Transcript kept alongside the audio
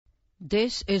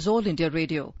This is All India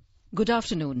Radio. Good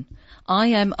afternoon. I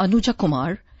am Anuja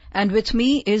Kumar, and with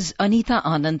me is Anita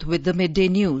Anand with the Midday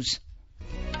News.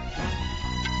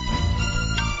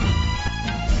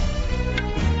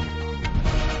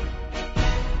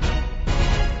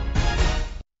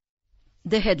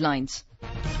 The headlines.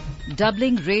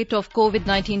 Doubling rate of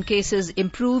COVID-19 cases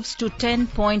improves to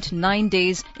 10.9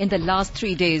 days in the last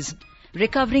 3 days.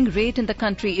 Recovering rate in the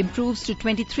country improves to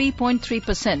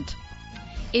 23.3%.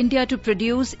 India to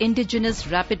produce indigenous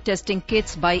rapid testing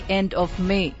kits by end of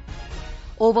May.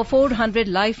 Over 400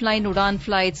 Lifeline Udan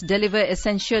flights deliver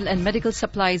essential and medical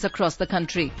supplies across the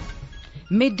country.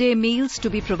 Midday meals to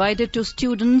be provided to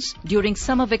students during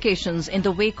summer vacations in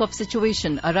the wake of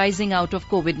situation arising out of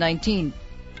COVID-19.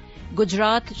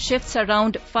 Gujarat shifts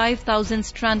around 5,000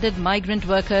 stranded migrant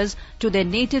workers to their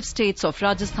native states of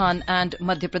Rajasthan and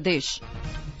Madhya Pradesh.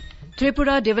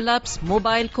 Tripura develops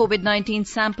mobile COVID-19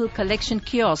 sample collection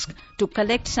kiosk to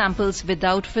collect samples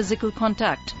without physical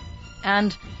contact.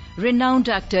 And renowned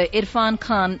actor Irfan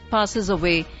Khan passes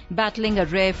away battling a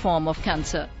rare form of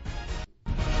cancer.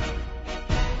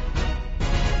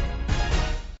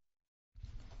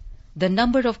 The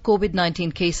number of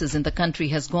COVID-19 cases in the country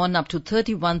has gone up to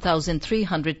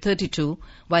 31,332,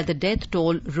 while the death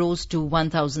toll rose to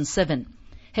 1,007.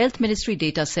 Health Ministry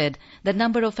data said the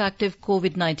number of active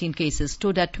COVID-19 cases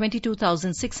stood at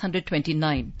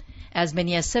 22,629. As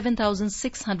many as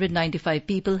 7,695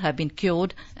 people have been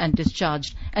cured and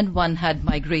discharged, and one had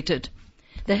migrated.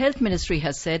 The Health Ministry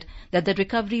has said that the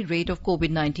recovery rate of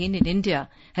COVID-19 in India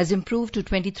has improved to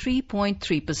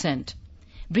 23.3%.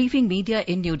 Briefing media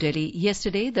in New Delhi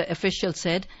yesterday, the official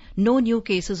said no new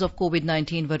cases of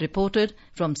COVID-19 were reported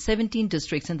from 17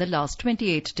 districts in the last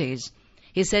 28 days.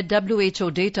 He said WHO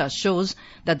data shows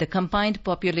that the combined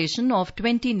population of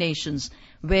 20 nations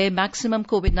where maximum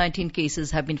COVID-19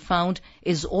 cases have been found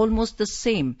is almost the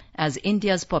same as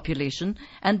India's population,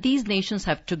 and these nations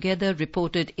have together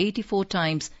reported 84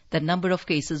 times the number of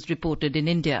cases reported in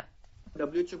India.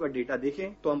 WHO का data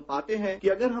देखें तो हम पाते हैं कि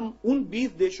अगर हम उन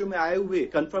 20 देशों में आए हुए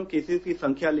कंफर्म केसेस की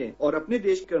संख्या लें और अपने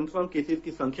देश के कंफर्म केसेस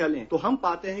की संख्या लें तो हम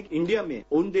पाते हैं कि इंडिया में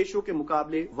उन देशों के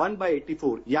मुकाबले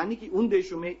 1/84, यानी कि उन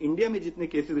देशों में इंडिया में जितने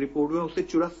केसेस रिपोर्ट हुए हैं उससे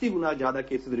 84 गुना ज्यादा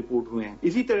केसेस रिपोर्ट हुए हैं।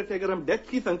 इसी तरह से अगर हम डेथ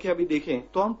की संख्या भी देखें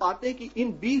तो हम पाते हैं कि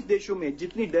इन 20 देशों में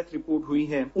जितनी डेथ रिपोर्ट हुई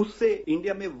है उससे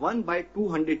इंडिया में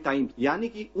 1/200 टाइम्स, यानी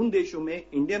कि उन देशों में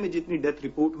इंडिया में जितनी डेथ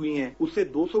रिपोर्ट हुई है उससे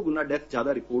 200 गुना डेथ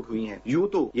ज्यादा रिपोर्ट हुई है। यूं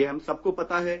तो ये हम सबको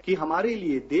पता है कि हमारे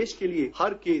लिए, देश के लिए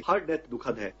हर डेथ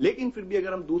दुखद है, लेकिन फिर भी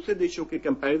अगर हम दूसरे देशों के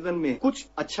कंपैरिजन में कुछ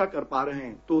अच्छा कर पा रहे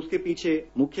हैं तो उसके पीछे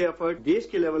मुख्य एफर्ट देश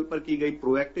के लेवल पर की गई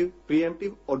प्रोएक्टिव,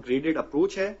 प्रिएम्प्टिव और ग्रेडेड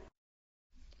अप्रोच है।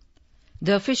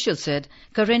 The official said,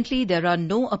 currently there are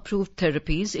no approved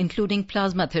therapies, including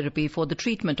plasma therapy, for the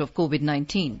treatment of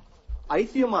COVID-19.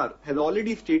 ICMR has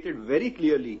already stated very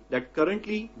clearly that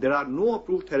currently there are no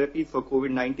approved therapies for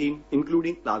COVID-19,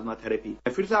 including plasma therapy.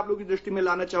 मैं फिर से आप लोगों की दृष्टि में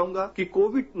लाना चाहूंगा कि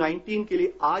COVID-19 के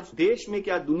लिए आज देश में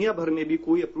क्या दुनिया भर में भी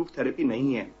कोई approved therapy नहीं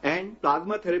है. And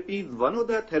plasma therapy is one of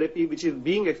the therapy which is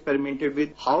being experimented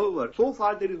with. However, so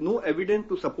far there is no evidence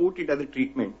to support it as a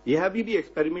treatment. यह अभी भी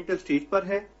experimental stage पर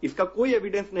है. इसका कोई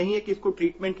evidence नहीं है कि इसको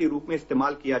treatment के रूप में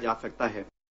इस्तेमाल किया जा सकता है.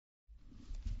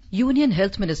 Union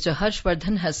Health Minister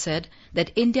Harshvardhan has said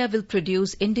that India will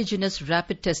produce indigenous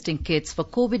rapid testing kits for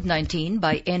COVID-19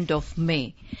 by end of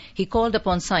May. He called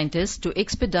upon scientists to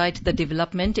expedite the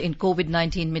development in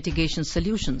COVID-19 mitigation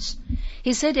solutions.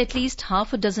 He said at least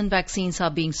half a dozen vaccines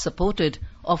are being supported,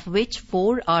 of which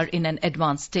 4 are in an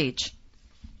advanced stage.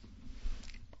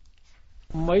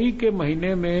 मई के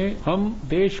महीने में हम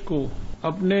देश को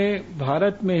अपने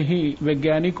भारत में ही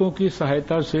वैज्ञानिकों की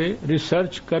सहायता से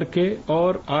रिसर्च करके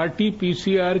और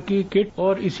आरटी-पीसीआर की किट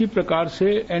और इसी प्रकार से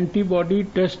एंटीबॉडी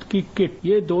टेस्ट की किट,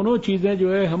 ये दोनों चीजें जो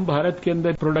है हम भारत के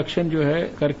अंदर प्रोडक्शन जो है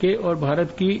करके और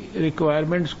भारत की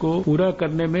रिक्वायरमेंट्स को पूरा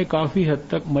करने में काफी हद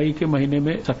तक मई के महीने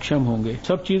में सक्षम होंगे।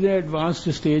 सब चीजें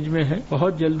एडवांस्ड स्टेज में है।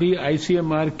 बहुत जल्दी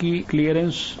आईसीएमआर की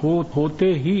क्लियरेंस होते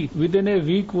ही विद इन ए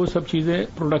वीक वो सब चीजें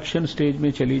प्रोडक्शन स्टेज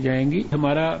में चली जाएंगी।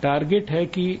 हमारा टारगेट है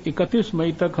कि 31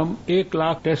 मई तक हम 1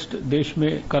 लाख टेस्ट देश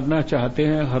में करना चाहते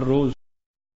हैं हर रोज।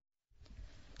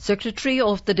 Secretary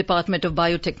of the Department of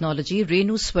Biotechnology,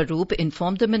 Renu Swaroop,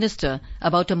 informed the Minister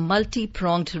about a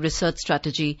multi-pronged research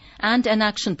strategy and an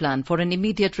action plan for an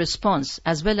immediate response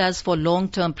as well as for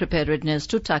long-term preparedness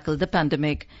to tackle the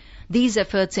pandemic. These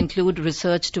efforts include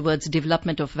research towards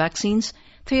development of vaccines,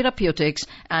 therapeutics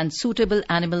and suitable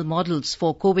animal models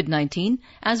for COVID-19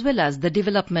 as well as the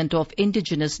development of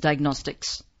indigenous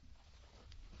diagnostics.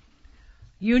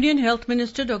 Union Health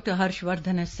Minister Dr.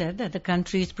 Harshvardhan has said that the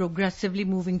country is progressively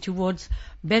moving towards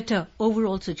better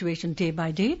overall situation day by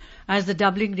day as the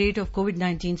doubling rate of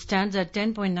COVID-19 stands at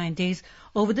 10.9 days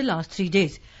over the last 3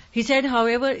 days. He said,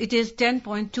 however, it is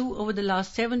 10.2 over the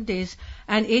last 7 days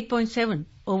and 8.7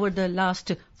 over the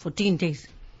last 14 days.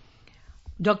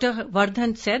 Dr.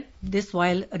 Vardhan said this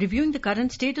while reviewing the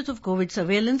current status of COVID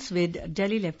surveillance with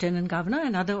Delhi Lieutenant Governor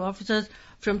and other officers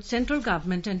from central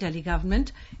government and Delhi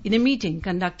government in a meeting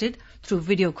conducted through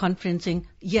video conferencing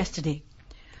yesterday.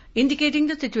 Indicating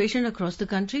the situation across the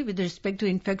country with respect to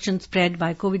infection spread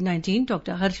by COVID-19,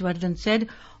 Dr. Harshvardhan said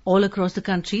all across the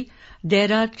country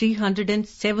there are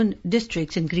 307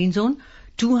 districts in green zone,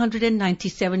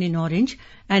 297 in orange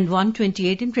and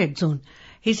 128 in red zone.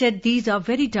 He said these are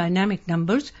very dynamic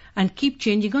numbers and keep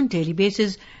changing on daily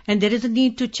basis, and there is a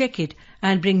need to check it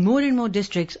and bring more and more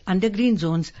districts under green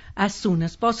zones as soon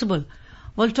as possible.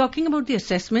 While talking about the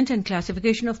assessment and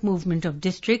classification of movement of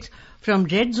districts from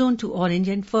red zone to orange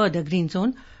and further green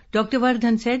zone, Dr.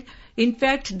 Vardhan said, in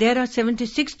fact, there are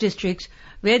 76 districts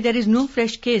where there is no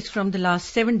fresh case from the last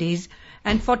 7 days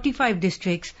and 45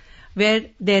 districts where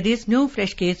there is no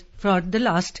fresh case for the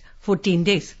last 14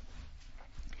 days.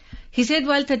 He said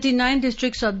while 39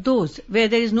 districts are those where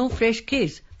there is no fresh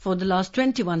case for the last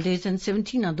 21 days and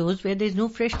 17 are those where there is no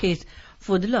fresh case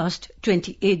for the last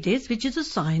 28 days, which is a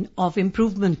sign of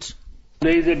improvement.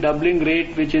 There is a doubling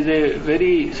rate, which is a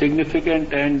very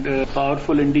significant and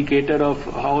powerful indicator of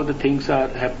how the things are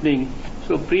happening.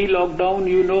 So pre-lockdown,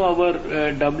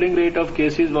 our doubling rate of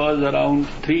cases was around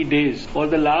 3 days. For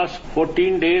the last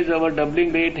 14 days, our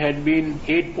doubling rate had been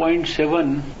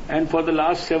 8.7, and for the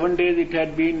last 7 days, it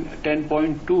had been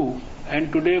 10.2.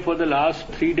 And today, for the last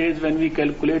 3 days, when we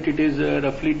calculate, it is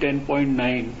roughly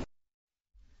 10.9.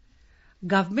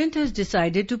 Government has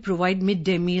decided to provide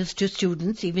midday meals to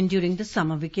students even during the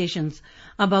summer vacations.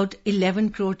 About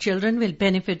 11 crore children will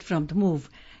benefit from the move.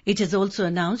 It has also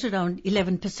announced around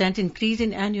 11% increase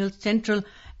in annual central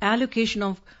allocation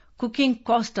of cooking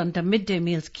cost under midday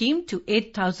meal scheme to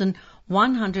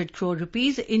 8,100 crore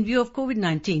rupees in view of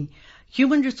COVID-19.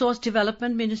 Human Resource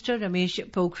Development Minister Ramesh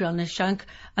Pokhriyal Nishank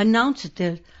announced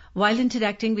this while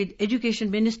interacting with education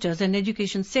ministers and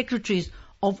education secretaries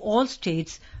of all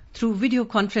states through video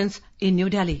conference in New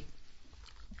Delhi.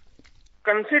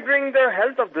 Considering the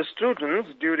health of the students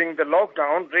during the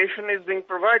lockdown, ration is being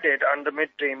provided under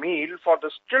midday meal for the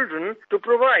children to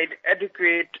provide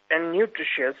adequate and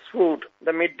nutritious food.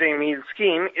 The midday meal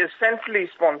scheme is centrally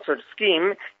sponsored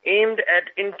scheme aimed at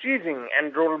increasing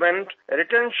enrollment,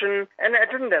 retention and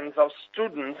attendance of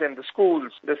students in the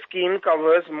schools. The scheme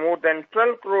covers more than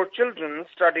 12 crore children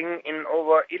studying in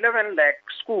over 11 lakh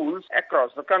schools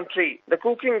across the country. The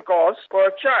cooking cost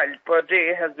per child per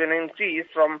day has been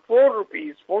increased from 4 rupees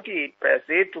 48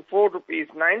 paise to 4 rupees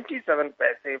 97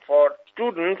 paise for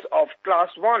students of class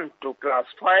 1 to class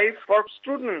 5. For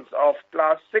students of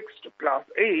class 6 to class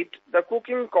 8, the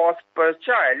cooking cost per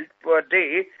child per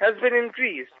day has been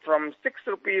increased from 6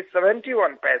 rupees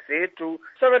 71 paise to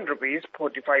 7 rupees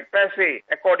 45 paise.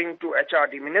 According to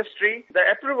HRD Ministry, the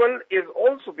approval is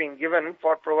also being given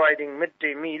for providing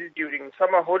midday meal during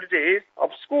summer holidays of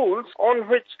schools, on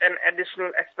which an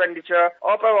additional expenditure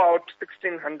of about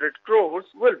 1,600 crores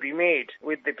will be made.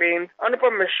 With the pain,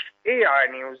 Anupam Mishra, AR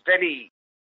News, Delhi.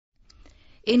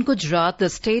 In Gujarat, the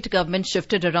state government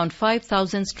shifted around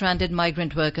 5,000 stranded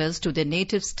migrant workers to their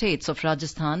native states of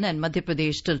Rajasthan and Madhya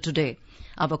Pradesh till today.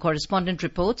 Our correspondent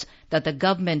reports that the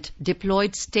government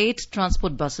deployed state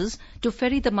transport buses to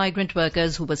ferry the migrant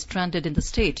workers who were stranded in the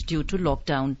state due to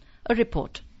lockdown. A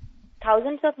report.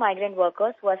 Thousands of migrant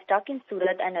workers who are stuck in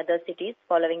Surat and other cities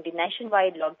following the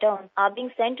nationwide lockdown are being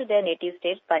sent to their native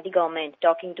states by the government.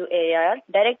 Talking to AIR,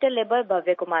 Director Labour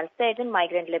Bhavya Kumar said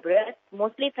migrant labourers,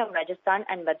 mostly from Rajasthan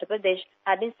and Madhya Pradesh,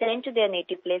 have been sent to their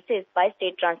native places by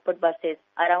state transport buses.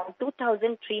 Around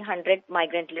 2,300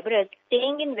 migrant labourers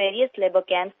staying in various labour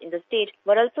camps in the state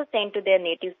were also sent to their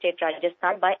native state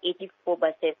Rajasthan by 84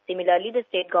 buses. Similarly, the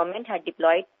state government had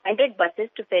deployed 100 buses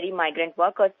to ferry migrant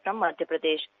workers from Madhya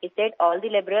Pradesh. He said all the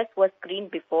labourers were screened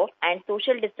before and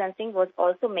social distancing was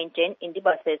also maintained in the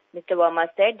buses. Mr. Verma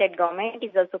said that government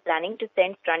is also planning to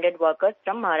send stranded workers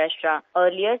from Maharashtra.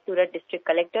 Earlier, Surat district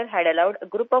collector had allowed a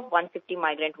group of 150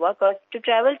 migrant workers to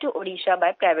travel to Odisha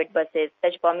by private buses.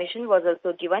 Such permission was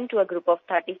also given to a group of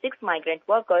 36 migrant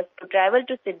workers to travel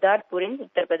to Siddharthpur in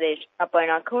Uttar Pradesh.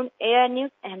 Aparna Khund, AR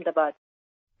News, Ahmedabad.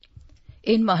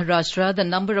 In Maharashtra, the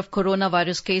number of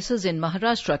coronavirus cases in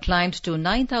Maharashtra climbed to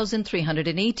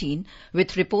 9,318,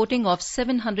 with reporting of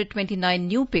 729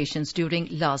 new patients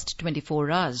during last 24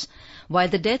 hours, while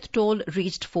the death toll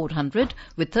reached 400,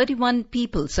 with 31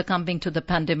 people succumbing to the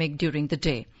pandemic during the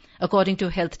day. According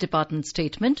to Health Department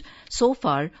statement, so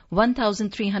far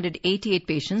 1,388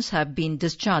 patients have been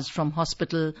discharged from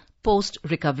hospital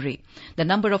post-recovery. The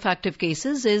number of active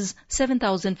cases is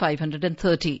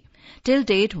 7,530. Till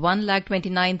date,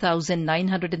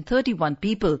 1,29,931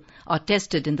 people are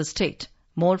tested in the state.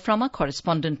 More from our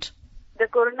correspondent. The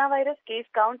coronavirus case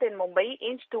count in Mumbai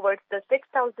inched towards the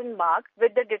 6,000 mark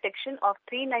with the detection of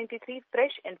 393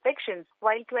 fresh infections,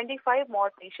 while 25 more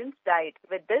patients died.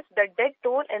 With this, the death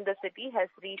toll in the city has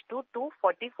reached to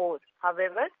 244.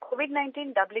 However,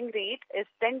 COVID-19 doubling rate is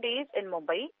 10 days in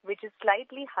Mumbai, which is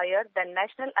slightly higher than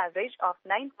national average of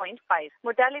 9.5.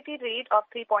 Mortality rate of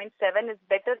 3.7 is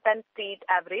better than state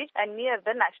average and near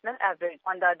the national average.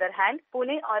 On the other hand,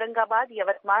 Pune, Aurangabad,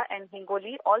 Yavatmal and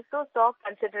Hingoli also saw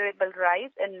considerable rise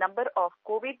in number of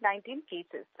COVID-19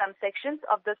 cases. Some sections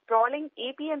of the sprawling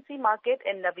APMC market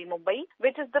in Navi Mumbai,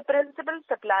 which is the principal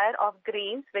supplier of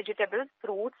grains, vegetables,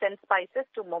 fruits and spices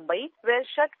to Mumbai, were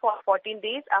shut for 14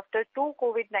 days after 2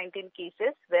 COVID-19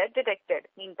 cases were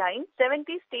detected. Meantime,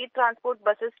 70 state transport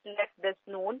buses left this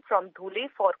noon from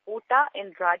Dhule for Kota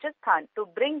in Rajasthan to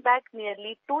bring back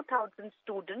nearly 2,000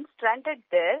 students stranded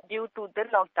there due to the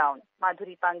lockdown.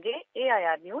 Madhuri Pange,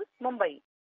 AIR News, Mumbai.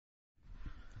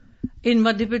 In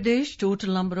Madhya Pradesh,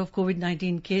 total number of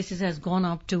COVID-19 cases has gone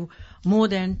up to more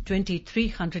than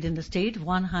 2,300 in the state.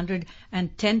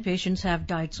 110 patients have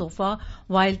died so far,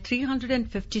 while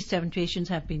 357 patients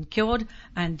have been cured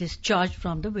and discharged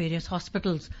from the various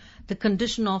hospitals. The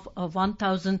condition of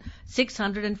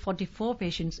 1,644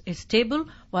 patients is stable,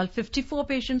 while 54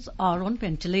 patients are on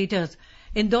ventilators.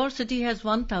 Indore city has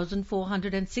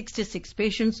 1,466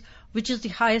 patients, which is the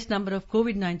highest number of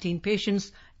COVID-19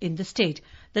 patients in the state.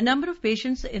 The number of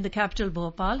patients in the capital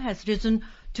Bhopal has risen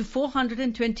to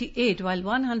 428, while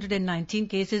 119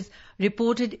 cases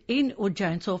reported in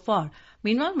Ujjain so far.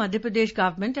 Meanwhile, Madhya Pradesh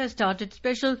government has started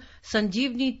special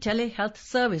Sanjeevani telehealth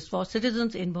service for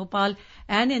citizens in Bhopal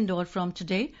and Indore from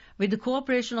today with the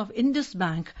cooperation of Indus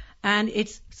Bank and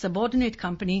its subordinate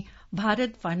company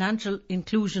Bharat Financial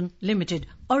Inclusion Limited.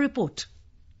 A report.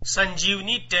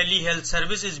 Sanjeevani telehealth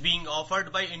service is being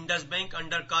offered by Indus Bank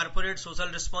under corporate social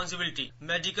responsibility.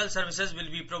 Medical services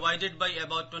will be provided by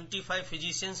about 25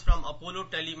 physicians from Apollo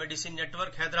Telemedicine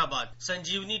Network, Hyderabad.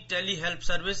 Sanjeevani telehealth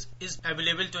service is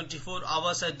available 24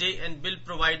 hours a day and will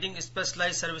providing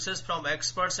specialized services from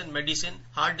experts in medicine,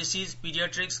 heart disease,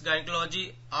 pediatrics,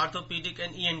 gynecology, orthopedic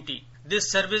and ENT.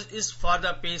 This service is for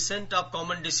the patient of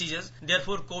common diseases.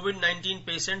 Therefore, COVID-19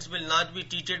 patients will not be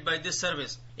treated by this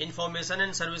service. Information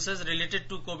and services related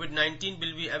to COVID-19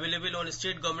 will be available on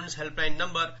state government's helpline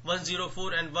number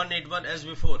 104 and 181 as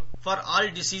before. For all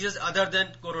diseases other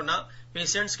than corona,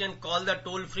 patients can call the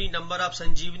toll-free number of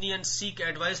Sanjeevani and seek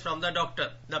advice from the doctor.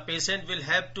 The patient will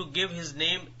have to give his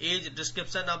name, age,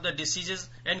 description of the diseases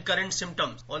and current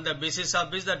symptoms, on the basis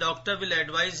of which the doctor will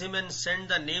advise him and send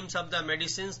the names of the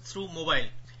medicines through mobile.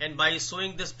 And by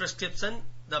showing this prescription,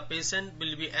 the patient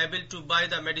will be able to buy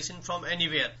the medicine from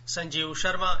anywhere. Sanjeev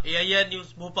Sharma, AIR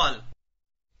News, Bhopal.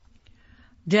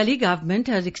 Delhi government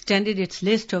has extended its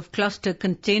list of cluster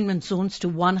containment zones to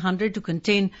 100 to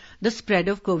contain the spread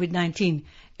of COVID-19.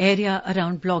 Area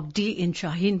around Block D in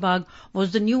Shaheen Bagh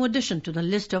was the new addition to the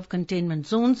list of containment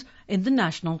zones in the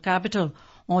national capital.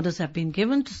 Orders have been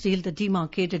given to seal the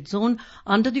demarcated zone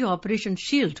under the Operation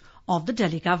Shield of the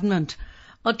Delhi government.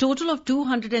 A total of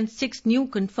 206 new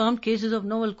confirmed cases of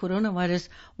novel coronavirus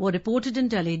were reported in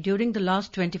Delhi during the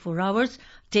last 24 hours,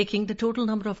 taking the total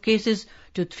number of cases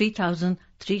to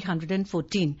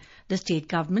 3,314. The state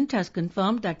government has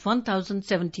confirmed that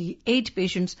 1,078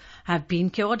 patients have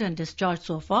been cured and discharged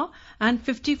so far, and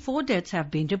 54 deaths have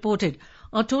been reported.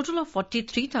 A total of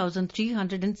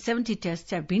 43,370 tests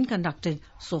have been conducted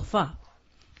so far.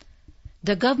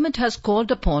 The government has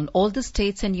called upon all the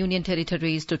states and union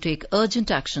territories to take urgent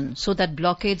action so that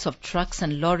blockades of trucks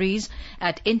and lorries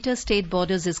at interstate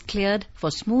borders is cleared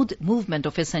for smooth movement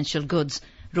of essential goods.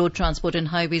 Road Transport and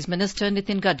Highways Minister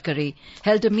Nitin Gadkari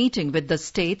held a meeting with the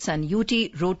states and UT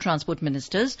road transport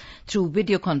ministers through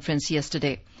video conference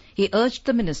yesterday. He urged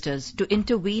the ministers to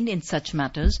intervene in such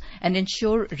matters and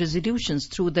ensure resolutions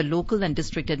through the local and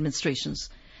district administrations.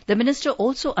 The minister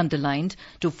also underlined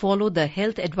to follow the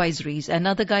health advisories and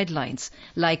other guidelines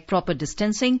like proper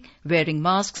distancing, wearing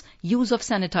masks, use of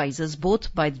sanitizers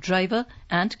both by the driver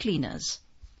and cleaners.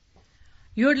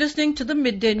 You're listening to the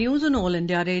Midday News on All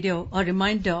India Radio. A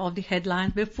reminder of the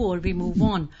headlines before we move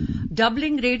on.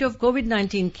 Doubling rate of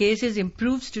COVID-19 cases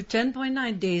improves to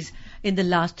 10.9 days in the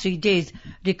last 3 days.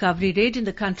 Recovery rate in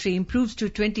the country improves to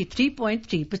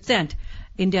 23.3%.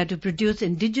 India to produce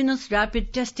indigenous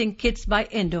rapid testing kits by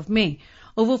end of May.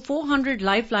 Over 400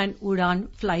 Lifeline Udan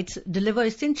flights deliver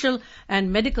essential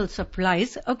and medical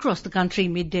supplies across the country.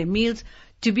 Midday meals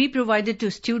to be provided to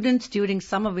students during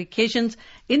summer vacations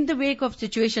in the wake of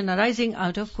situation arising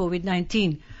out of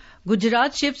COVID-19.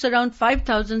 Gujarat ships around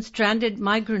 5,000 stranded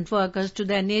migrant workers to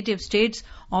their native states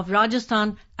of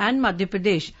Rajasthan and Madhya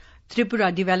Pradesh.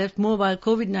 Tripura developed mobile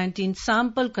COVID-19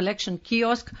 sample collection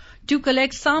kiosk to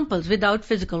collect samples without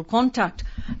physical contact.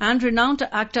 And renowned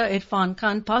actor Irfan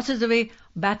Khan passes away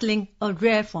battling a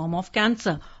rare form of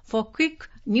cancer. For quick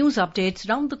news updates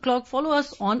round the clock, follow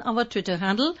us on our Twitter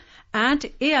handle and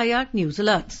AIR News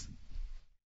Alerts.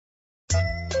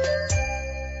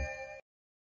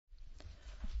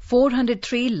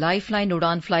 403 Lifeline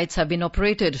Udan flights have been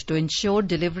operated to ensure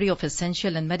delivery of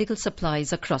essential and medical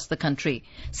supplies across the country.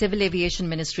 Civil Aviation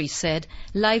Ministry said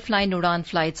Lifeline Udan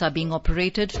flights are being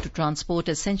operated to transport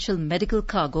essential medical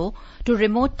cargo to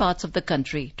remote parts of the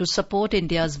country to support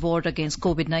India's war against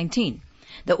COVID-19.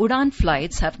 The Udan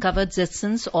flights have covered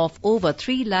distance of over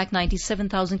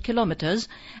 3,97,000 kilometers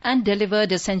and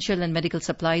delivered essential and medical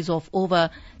supplies of over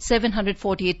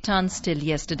 748 tons till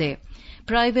yesterday.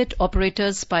 Private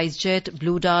operators SpiceJet,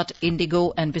 Blue Dart,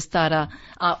 Indigo and Vistara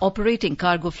are operating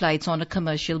cargo flights on a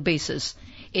commercial basis.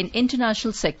 In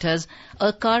international sectors,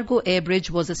 a cargo air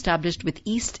bridge was established with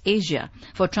East Asia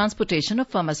for transportation of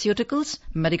pharmaceuticals,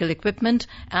 medical equipment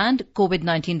and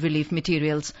COVID-19 relief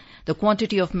materials. The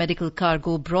quantity of medical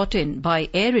cargo brought in by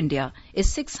Air India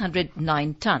is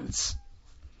 609 tons.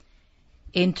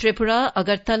 In Tripura,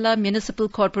 Agartala Municipal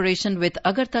Corporation with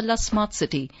Agartala Smart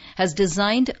City has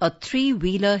designed a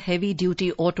 3-wheeler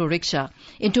heavy-duty auto rickshaw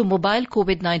into mobile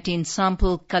COVID-19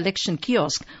 sample collection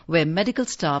kiosk where medical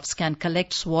staffs can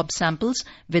collect swab samples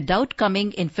without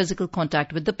coming in physical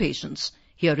contact with the patients.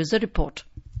 Here is a report.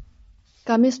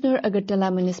 Commissioner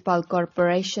Agartala Municipal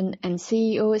Corporation and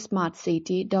CEO Smart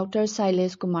City Dr.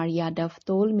 Sailesh Kumar Yadav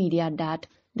told media that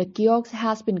the kiosk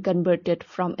has been converted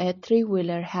from a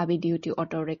 3-wheeler heavy-duty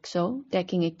auto rickshaw,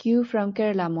 taking a cue from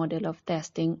Kerala model of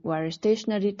testing where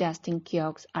stationary testing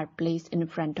kiosks are placed in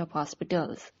front of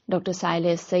hospitals. Dr.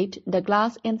 Sailesh said the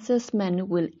glass encasement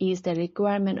will ease the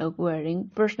requirement of wearing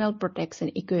personal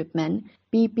protection equipment,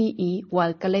 PPE,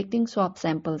 while collecting swab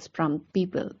samples from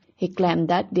people. He claimed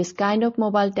that this kind of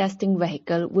mobile testing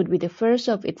vehicle would be the first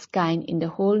of its kind in the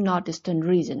whole northeastern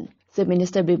region. The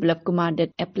Minister Biplab Kumar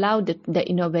applauded the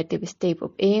innovative step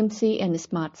of AMC and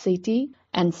Smart City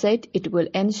and said it will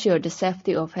ensure the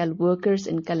safety of health workers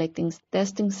in collecting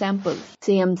testing samples.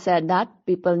 CM said that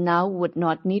people now would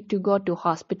not need to go to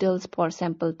hospitals for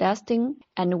sample testing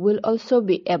and will also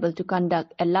be able to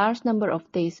conduct a large number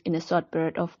of tests in a short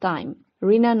period of time.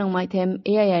 Rina Nongmaithem,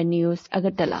 AIR News,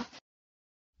 Agartala.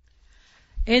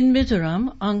 In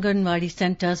Mizoram, Anganwadi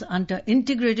centers under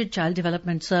Integrated Child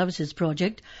Development Services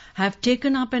project have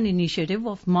taken up an initiative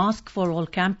of Mask for All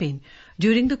campaign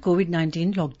during the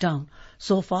COVID-19 lockdown.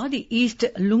 So far, the East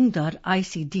Lungdar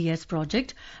ICDS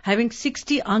project, having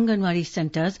 60 Anganwadi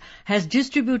centers, has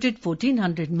distributed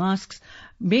 1,400 masks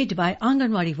made by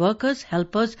Anganwadi workers,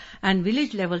 helpers and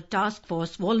village-level task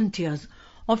force volunteers.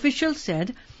 Officials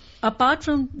said apart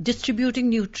from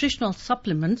distributing nutritional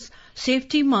supplements,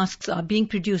 safety masks are being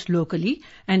produced locally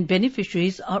and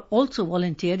beneficiaries are also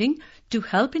volunteering to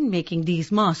help in making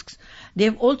these masks. They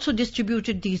have also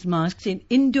distributed these masks in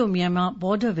Indo-Myanmar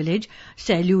border village,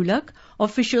 Sailulak.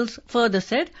 Officials further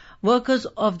said workers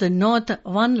of the North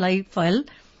Vanlaifal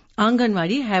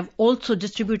Anganwadi have also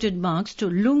distributed masks to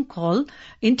Lungkhol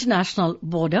International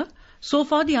Border. So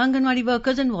far, the Anganwadi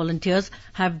workers and volunteers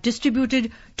have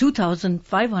distributed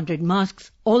 2,500 masks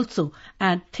also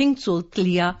at Thingsul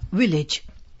Tlia village.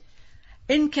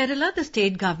 In Kerala, the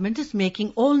state government is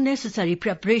making all necessary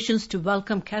preparations to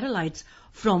welcome Keralites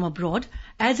from abroad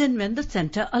as and when the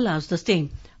centre allows the same.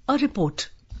 A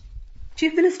report.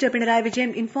 Chief Minister Pinarayi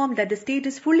Vijayan informed that the state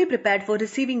is fully prepared for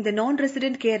receiving the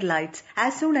non-resident Keralites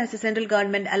as soon as the central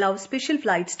government allows special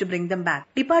flights to bring them back.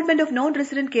 Department of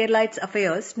Non-Resident Keralites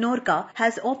Affairs, NORCA,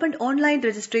 has opened online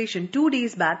registration 2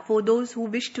 days back for those who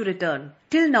wish to return.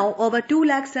 Till now, over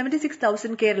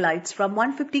 2,76,000 Keralites from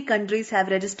 150 countries have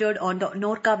registered on the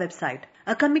NORCA website.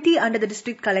 A committee under the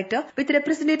district collector with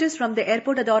representatives from the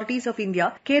Airport Authorities of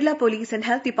India, Kerala Police and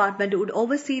Health Department would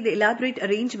oversee the elaborate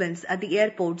arrangements at the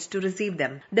airports to receive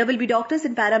them. There will be doctors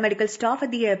and paramedical staff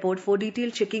at the airport for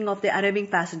detailed checking of the arriving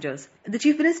passengers. The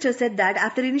Chief Minister said that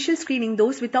after initial screening,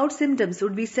 those without symptoms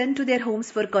would be sent to their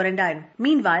homes for quarantine.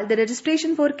 Meanwhile, the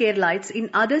registration for Keralites in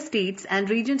other states and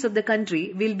regions of the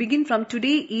country will begin from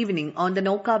today evening on the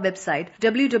NORCA website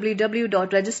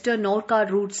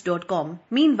www.registernorcaroutes.com.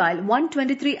 Meanwhile,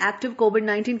 123 active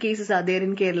COVID-19 cases are there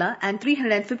in Kerala and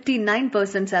 359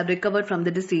 persons have recovered from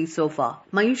the disease so far.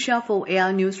 Mayusha for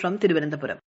AR News from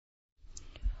Thiruvananthapuram.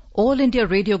 All India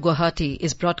Radio Guwahati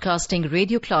is broadcasting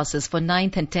radio classes for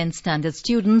 9th and 10th standard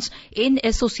students in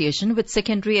association with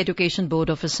Secondary Education Board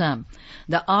of Assam.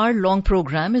 The hour-long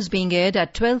program is being aired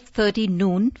at 12:30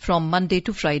 noon from Monday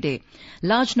to Friday.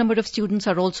 Large number of students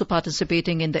are also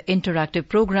participating in the interactive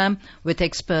program with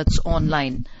experts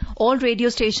online. All radio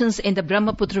stations in the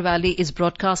Brahmaputra Valley is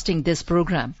broadcasting this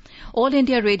program. All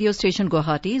India Radio Station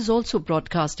Guwahati is also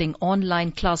broadcasting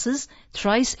online classes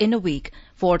thrice in a week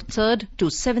for 3rd to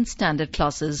 7th standard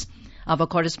classes. Our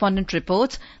correspondent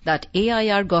reports that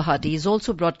AIR Guwahati is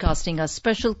also broadcasting a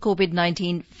special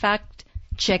COVID-19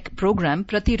 fact-check program,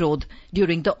 Pratirod,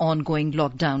 during the ongoing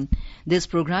lockdown. This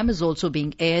program is also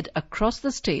being aired across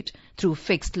the state through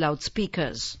fixed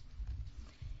loudspeakers.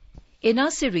 In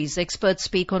our series, Experts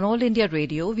Speak on All India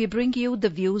Radio, we bring you the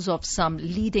views of some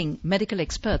leading medical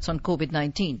experts on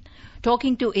COVID-19.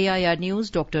 Talking to AIR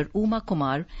News, Dr. Uma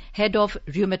Kumar, head of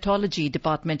Rheumatology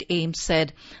Department AIMS,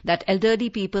 said that elderly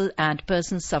people and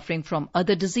persons suffering from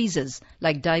other diseases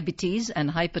like diabetes and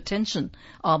hypertension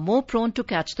are more prone to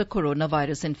catch the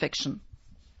coronavirus infection.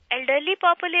 Elderly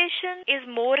population is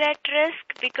more at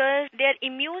risk because their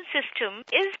immune system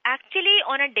is actually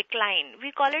on a decline.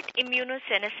 We call it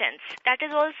immunosenescence. That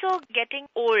is also getting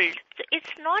old. So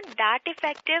it's not that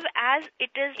effective as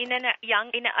it is in an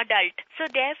adult. So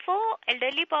therefore,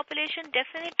 elderly population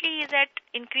definitely is at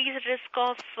increased risk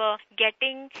of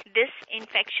getting this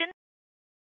infection.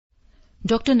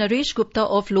 Dr. Naresh Gupta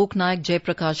of Lok Nayak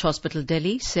Jayaprakash Hospital,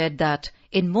 Delhi, said that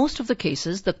in most of the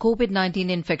cases, the COVID-19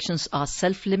 infections are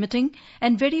self-limiting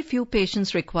and very few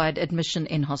patients required admission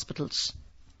in hospitals.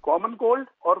 Common cold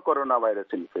और corona virus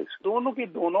infection दोनों की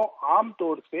दोनों आम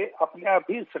तौर से अपने आप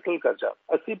ही settle कर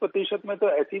जाते 80% में तो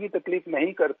ऐसी भी तकलीफ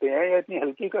नहीं करते हैं या इतनी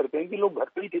हल्की करते हैं कि लोग घर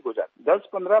पे ही ठीक हो जाते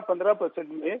 10-15%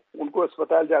 में उनको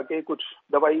अस्पताल जाके कुछ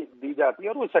दवाई दी जाती है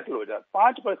और वो सेटल हो जाते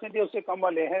 5% या उससे कम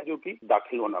वाले हैं जो कि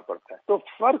दाखिल होना पड़ता है तो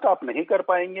फर्क आप नहीं कर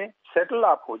पाएंगे सेटल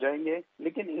आप हो जाएंगे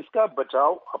लेकिन इसका बचाव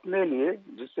अपने लिए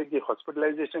जिससे कि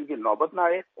हॉस्पिटलाइजेशन की नौबत ना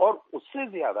आए और उससे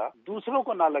ज्यादा दूसरों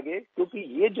को ना लगे क्योंकि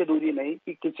ये जरूरी नहीं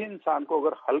कि किसी इंसान को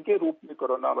अगर हल्के रूप में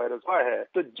कोरोना वायरस हुआ है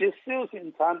तो जिससे उस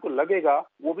इंसान को लगेगा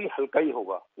वो भी हल्का ही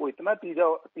होगा वो इतना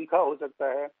तीखा हो सकता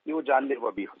है कि वो जानलेवा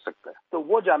भी हो सकता है तो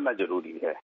वो जानना जरूरी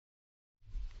है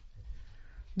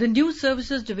The News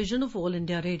Services Division of All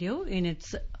India Radio in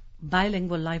its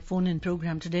bilingual live phone-in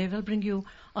program today will bring you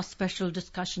a special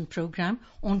discussion program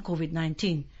on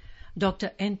COVID-19.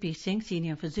 Dr. N.P. Singh,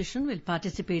 senior physician, will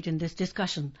participate in this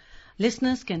discussion.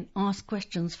 Listeners can ask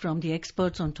questions from the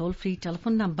experts on toll-free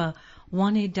telephone number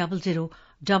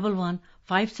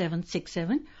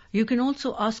 1800-115767. You can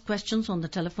also ask questions on the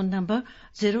telephone number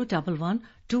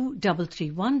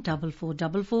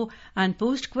 011-2331-4444 and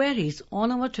post queries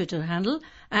on our Twitter handle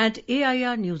at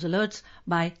AIR News Alerts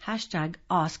by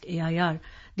 #AskAIR.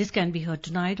 This can be heard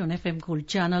tonight on FM Gold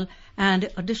channel and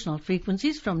additional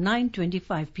frequencies from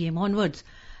 9:25 p.m. onwards.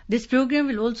 This program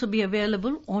will also be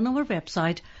available on our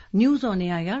website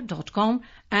newsonair.com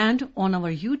and on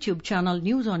our YouTube channel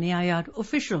News on AIR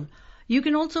Official. You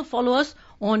can also follow us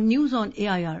on News on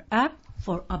AIR app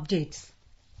for updates.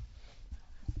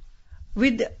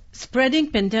 With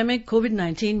spreading pandemic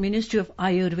COVID-19, Ministry of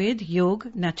Ayurveda, Yoga,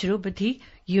 Naturopathy,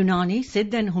 Unani,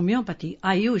 Siddha and Homeopathy,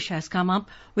 Ayush has come up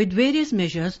with various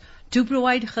measures to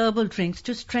provide herbal drinks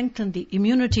to strengthen the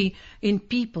immunity in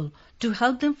people to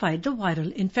help them fight the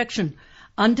viral infection.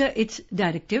 Under its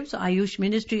directives, Ayush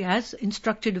Ministry has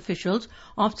instructed officials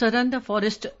of Saranda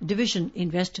Forest Division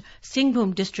in West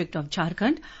Singhbhum district of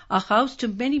Jharkhand, a house to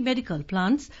many medical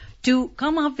plants, to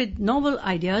come up with novel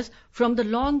ideas from the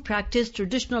long-practiced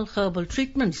traditional herbal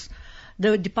treatments.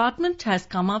 The department has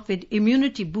come up with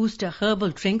immunity booster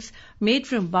herbal drinks made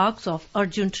from barks of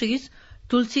Arjun trees,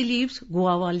 tulsi leaves,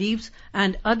 guava leaves,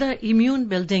 and other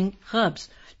immune-building herbs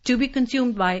to be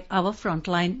consumed by our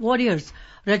frontline warriors.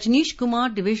 Rajneesh Kumar,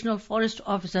 Divisional Forest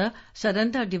Officer,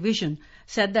 Saranda Division,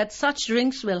 said that such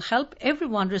drinks will help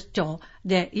everyone restore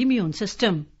their immune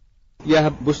system. यह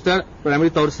booster primary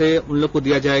तौर से उन लोग को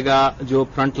दिया जाएगा जो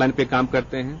front line पे काम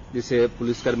करते हैं, जैसे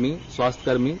पुलिसकर्मी,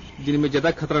 स्वास्थ्यकर्मी, जिनमें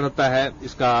ज्यादा खतरा रहता है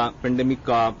इसका पेंडेमिक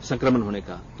का संक्रमण होने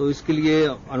का। तो इसके लिए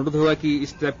अनुरोध होगा कि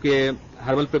इस टाइप के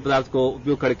हर्बल पेय पदार्थ को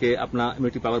उपयोग करके अपना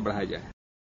इम्यूनिटी पावर बढ़ाया जाए।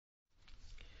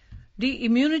 The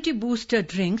immunity booster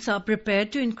drinks are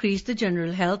prepared to increase the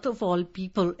general health of all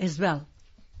people as well.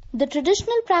 The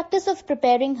traditional practice of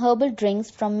preparing herbal drinks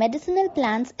from medicinal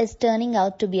plants is turning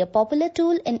out to be a popular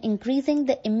tool in increasing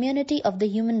the immunity of the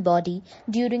human body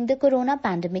during the corona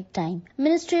pandemic time.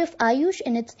 Ministry of Ayush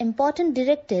in its important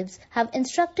directives have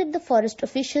instructed the forest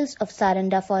officials of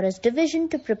Saranda Forest Division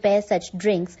to prepare such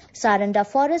drinks. Saranda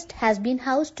Forest has been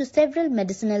housed to several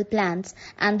medicinal plants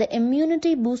and the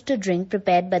immunity booster drink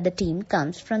prepared by the team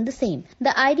comes from the same.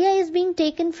 The idea is being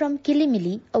taken from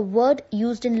Kilimili, a word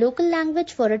used in local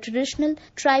language for a traditional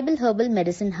tribal herbal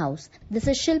medicine house. This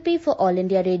is Shilpi for All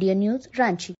India Radio News,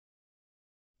 Ranchi.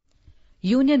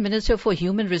 Union Minister for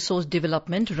Human Resource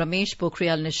Development Ramesh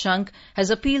Pokhriyal Nishank has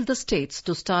appealed the states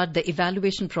to start the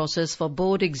evaluation process for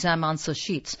board exam answer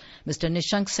sheets. Mr.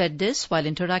 Nishank said this while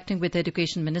interacting with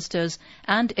education ministers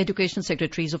and education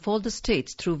secretaries of all the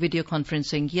states through video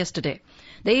conferencing yesterday.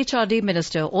 The HRD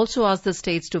minister also asked the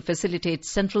states to facilitate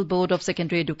Central Board of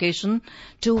Secondary Education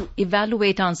to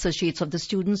evaluate answer sheets of the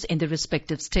students in the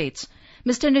respective states.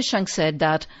 Mr. Nishank said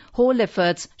that whole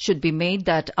efforts should be made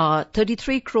that our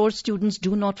 33 crore students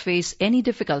do not face any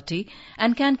difficulty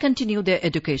and can continue their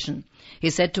education.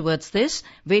 He said towards this,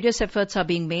 various efforts are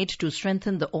being made to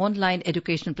strengthen the online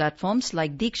education platforms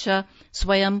like Diksha,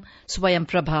 Swayam, Swayam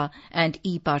Prabha and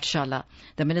e-Pathshala.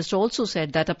 The minister also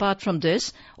said that apart from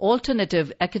this,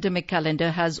 alternative academic calendar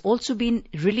has also been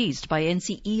released by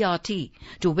NCERT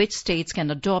to which states can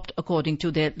adopt according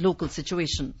to their local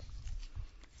situation.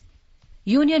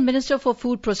 Union Minister for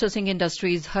Food Processing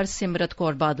Industries Harsimrat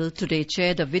Kaur Badal today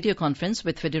chaired a video conference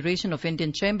with Federation of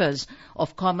Indian Chambers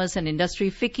of Commerce and Industry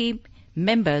FICCI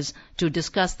members to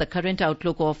discuss the current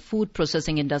outlook of food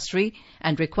processing industry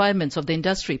and requirements of the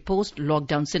industry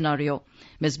post-lockdown scenario.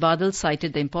 Ms. Badal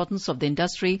cited the importance of the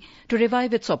industry to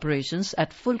revive its operations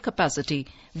at full capacity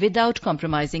without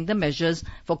compromising the measures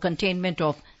for containment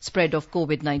of spread of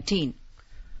COVID-19.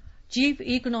 Chief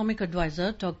Economic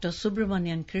Advisor Dr.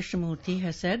 Subramanian Krishnamurthy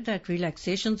has said that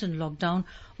relaxations in lockdown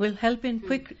will help in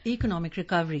quick economic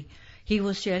recovery. He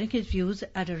was sharing his views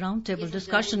at a roundtable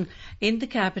discussion in the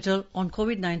capital on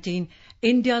COVID-19,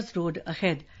 India's road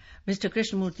ahead. Mr.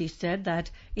 Krishnamurthy said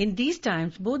that in these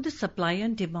times, both the supply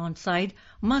and demand side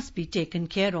must be taken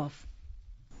care of.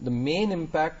 The main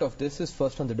impact of this is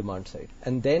first on the demand side.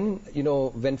 And then,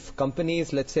 when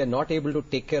companies, let's say, are not able to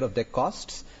take care of their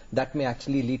costs, that may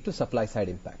actually lead to supply side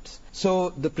impacts.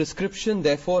 So the prescription,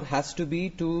 therefore, has to be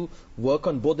to work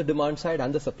on both the demand side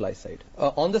and the supply side.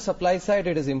 On the supply side,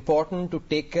 it is important to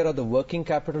take care of the working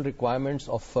capital requirements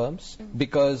of firms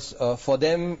because for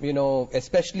them,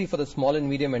 especially for the small and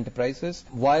medium enterprises,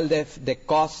 while their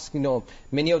costs,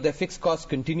 many of their fixed costs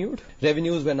continued,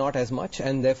 revenues were not as much,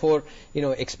 and therefore,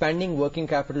 expanding working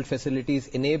capital facilities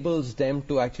enables them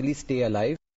to actually stay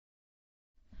alive.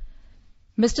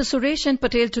 Mr. Suresh N.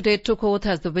 Patel today took oath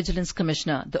as the Vigilance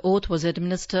Commissioner. The oath was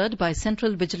administered by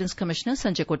Central Vigilance Commissioner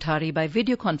Sanjay Kothari by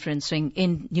video conferencing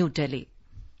in New Delhi.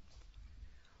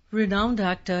 Renowned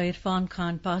actor Irfan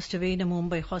Khan passed away in a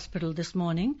Mumbai hospital this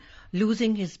morning,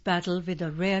 losing his battle with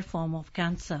a rare form of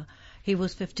cancer. He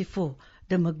was 54.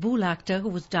 The Maqbool actor, who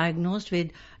was diagnosed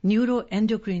with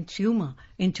neuroendocrine tumor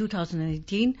in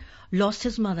 2018, lost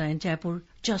his mother in Jaipur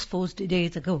just 4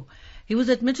 days ago. He was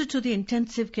admitted to the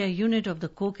intensive care unit of the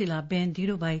Kokila Ben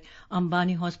Dhirubhai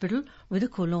Ambani Hospital with a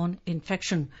colon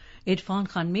infection. Irfan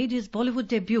Khan made his Bollywood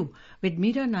debut with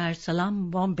Meera Nair's Salam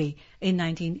Bombay in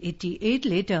 1988.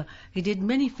 Later, he did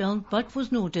many films but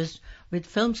was noticed with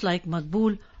films like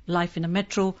Maqbool, Life in a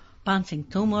Metro, Pansing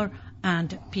Tomar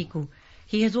and Piku.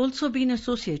 He has also been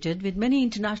associated with many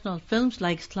international films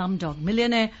like Slumdog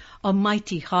Millionaire, A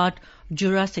Mighty Heart,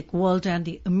 Jurassic World and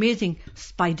The Amazing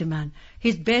Spider-Man.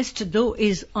 His best, though,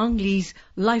 is Ang Lee's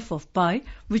Life of Pi,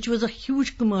 which was a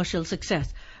huge commercial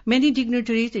success. Many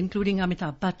dignitaries, including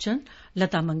Amitabh Bachchan,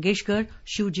 Lata Mangeshkar,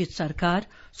 Shujit Sarkar,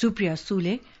 Supriya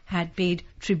Sule, had paid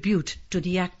tribute to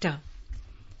the actor.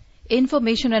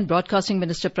 Information and Broadcasting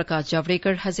Minister Prakash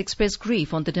Javadekar has expressed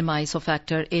grief on the demise of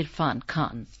actor Irfan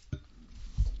Khan.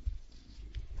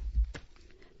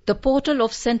 The portal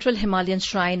of Central Himalayan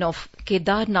Shrine of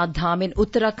Kedarnath Dham in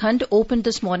Uttarakhand opened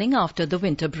this morning after the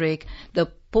winter break. The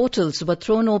portals were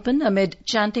thrown open amid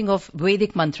chanting of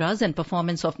Vedic mantras and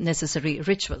performance of necessary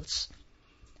rituals.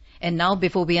 And now,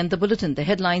 before we end the bulletin, the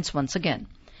headlines once again.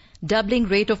 Doubling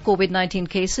rate of COVID-19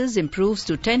 cases improves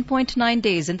to 10.9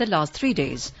 days in the last 3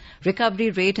 days.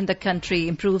 Recovery rate in the country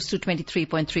improves to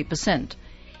 23.3%.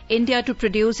 India to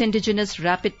produce indigenous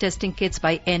rapid testing kits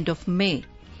by end of May.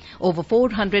 Over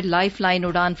 400 Lifeline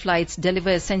Udan flights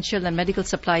deliver essential and medical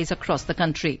supplies across the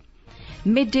country.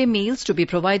 Midday meals to be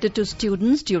provided to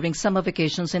students during summer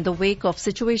vacations in the wake of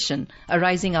situation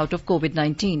arising out of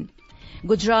COVID-19.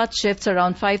 Gujarat shifts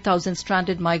around 5,000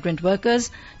 stranded migrant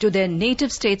workers to their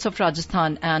native states of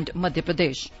Rajasthan and Madhya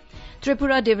Pradesh.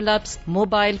 Tripura develops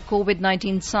mobile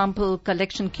COVID-19 sample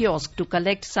collection kiosk to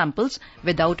collect samples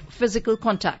without physical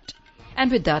contact. And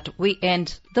with that, we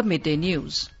end the Midday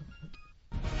News.